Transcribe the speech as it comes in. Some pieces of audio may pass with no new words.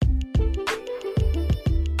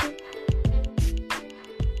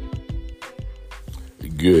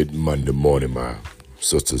Good Monday morning, my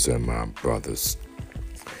sisters and my brothers.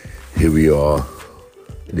 Here we are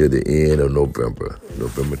near the end of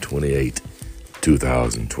November 28,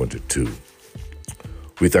 2022.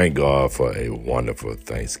 We thank God for a wonderful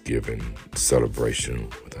Thanksgiving celebration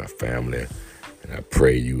with our family, and I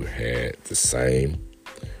pray you had the same.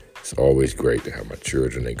 It's always great to have my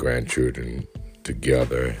children and grandchildren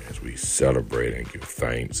together as we celebrate and give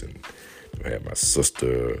thanks. And I had my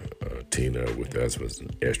sister Tina with us was an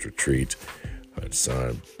extra treat. Her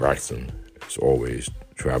son Braxton has always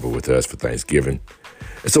traveled with us for Thanksgiving.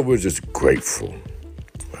 And so we're just grateful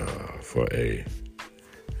for a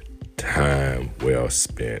time well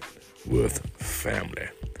spent with family.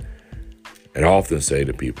 And I often say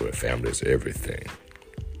to people that family is everything.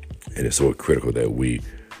 And it's so critical that we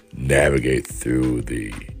navigate through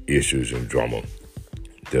the issues and drama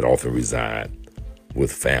that often reside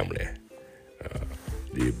with family.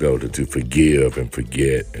 The ability to forgive and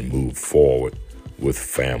forget and move forward with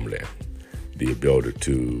family. The ability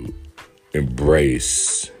to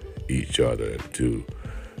embrace each other, to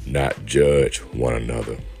not judge one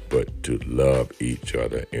another, but to love each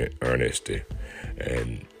other in earnesty.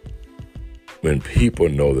 And when people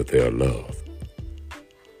know that they are loved,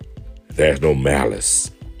 there's no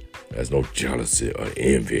malice, there's no jealousy or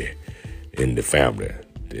envy in the family,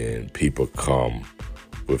 then people come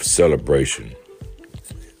with celebration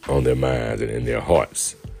on their minds and in their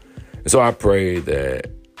hearts. And so I pray that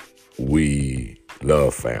we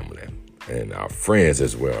love family and our friends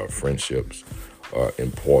as well. Friendships are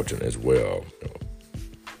important as well.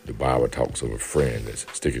 The Bible talks of a friend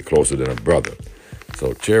that's sticking closer than a brother.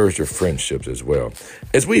 So cherish your friendships as well.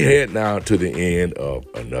 As we head now to the end of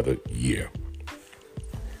another year,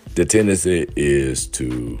 the tendency is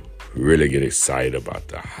to really get excited about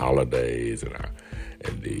the holidays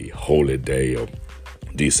and the holy day of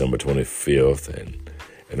December 25th,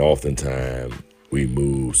 and oftentimes we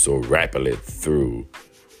move so rapidly through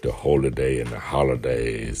the holy day and the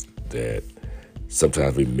holidays that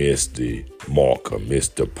sometimes we miss the mark or miss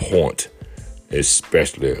the point,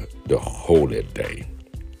 especially the holy day.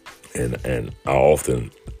 And I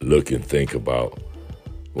often look and think about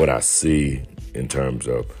what I see in terms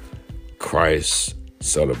of Christ's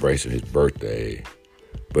celebration, his birthday.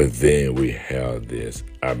 But then we have this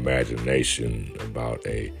imagination about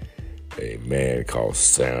a man called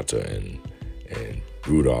Santa and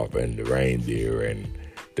Rudolph and the reindeer and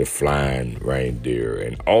the flying reindeer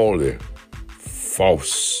and all the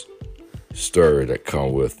false story that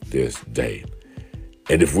come with this day.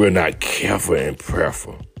 And if we're not careful and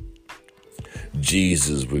prayerful,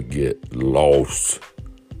 Jesus would get lost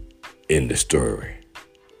in the story.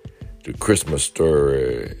 The Christmas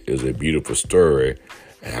story is a beautiful story.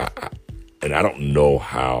 And I don't know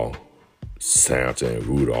how Santa and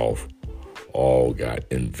Rudolph all got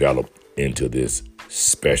enveloped into this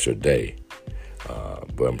special day.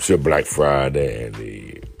 But I'm sure Black Friday and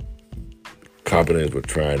the companies were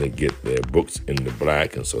trying to get their books into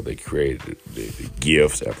black, and so they created the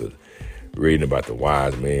gifts after reading about the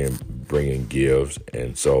wise men bringing gifts.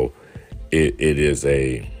 And so it is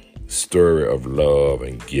a story of love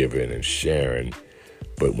and giving and sharing.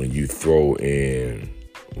 But when you throw in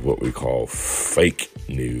what we call fake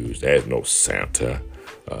news, there's no Santa,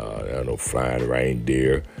 there's no flying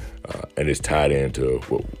reindeer, and it's tied into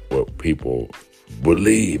what people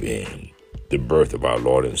believe in, the birth of our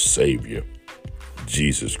Lord and Savior,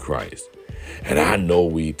 Jesus Christ. And I know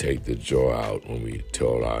we take the joy out when we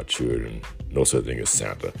tell our children no such thing as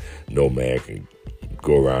Santa. No man can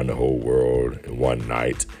go around the whole world in one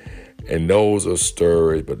night. And those are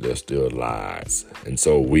stories, but they're still lies. And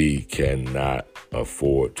so we cannot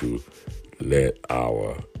afford to let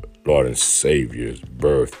our Lord and Savior's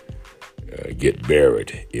birth get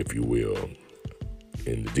buried, if you will,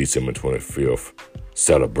 in the December 25th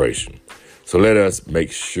celebration. So let us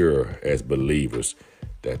make sure as believers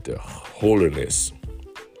that the holiness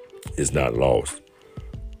is not lost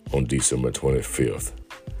on December 25th.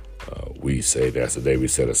 We say that's the day we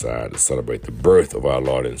set aside to celebrate the birth of our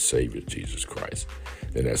Lord and Savior, Jesus Christ.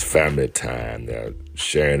 Then there's family time, there's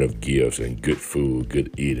sharing of gifts and good food,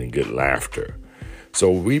 good eating, good laughter.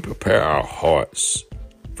 So we prepare our hearts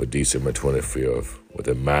for December 25th with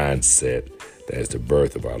a mindset that is the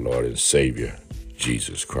birth of our Lord and Savior,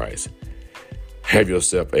 Jesus Christ. Have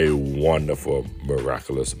yourself a wonderful,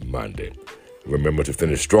 miraculous Monday. Remember to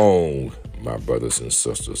finish strong, my brothers and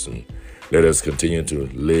sisters, and let us continue to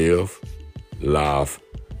live, laugh,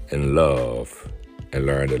 and love, and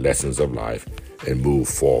learn the lessons of life and move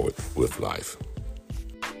forward with life.